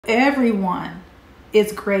everyone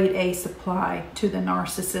is grade A supply to the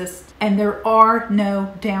narcissist, and there are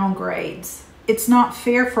no downgrades. It's not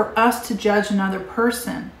fair for us to judge another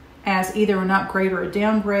person as either an upgrade or a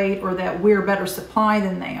downgrade, or that we're better supply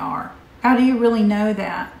than they are. How do you really know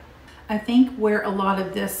that? I think where a lot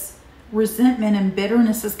of this resentment and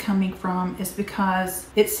bitterness is coming from is because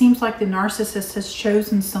it seems like the narcissist has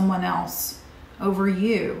chosen someone else over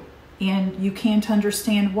you, and you can't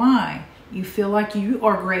understand why. You feel like you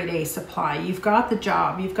are grade A supply. You've got the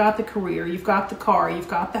job, you've got the career, you've got the car, you've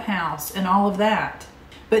got the house, and all of that.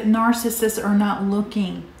 But narcissists are not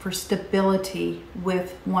looking for stability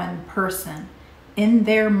with one person. In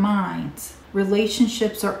their minds,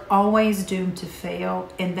 relationships are always doomed to fail,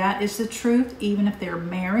 and that is the truth even if they're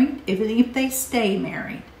married, even if they stay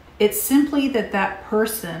married. It's simply that that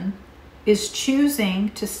person is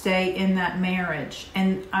choosing to stay in that marriage,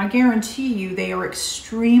 and I guarantee you they are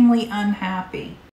extremely unhappy.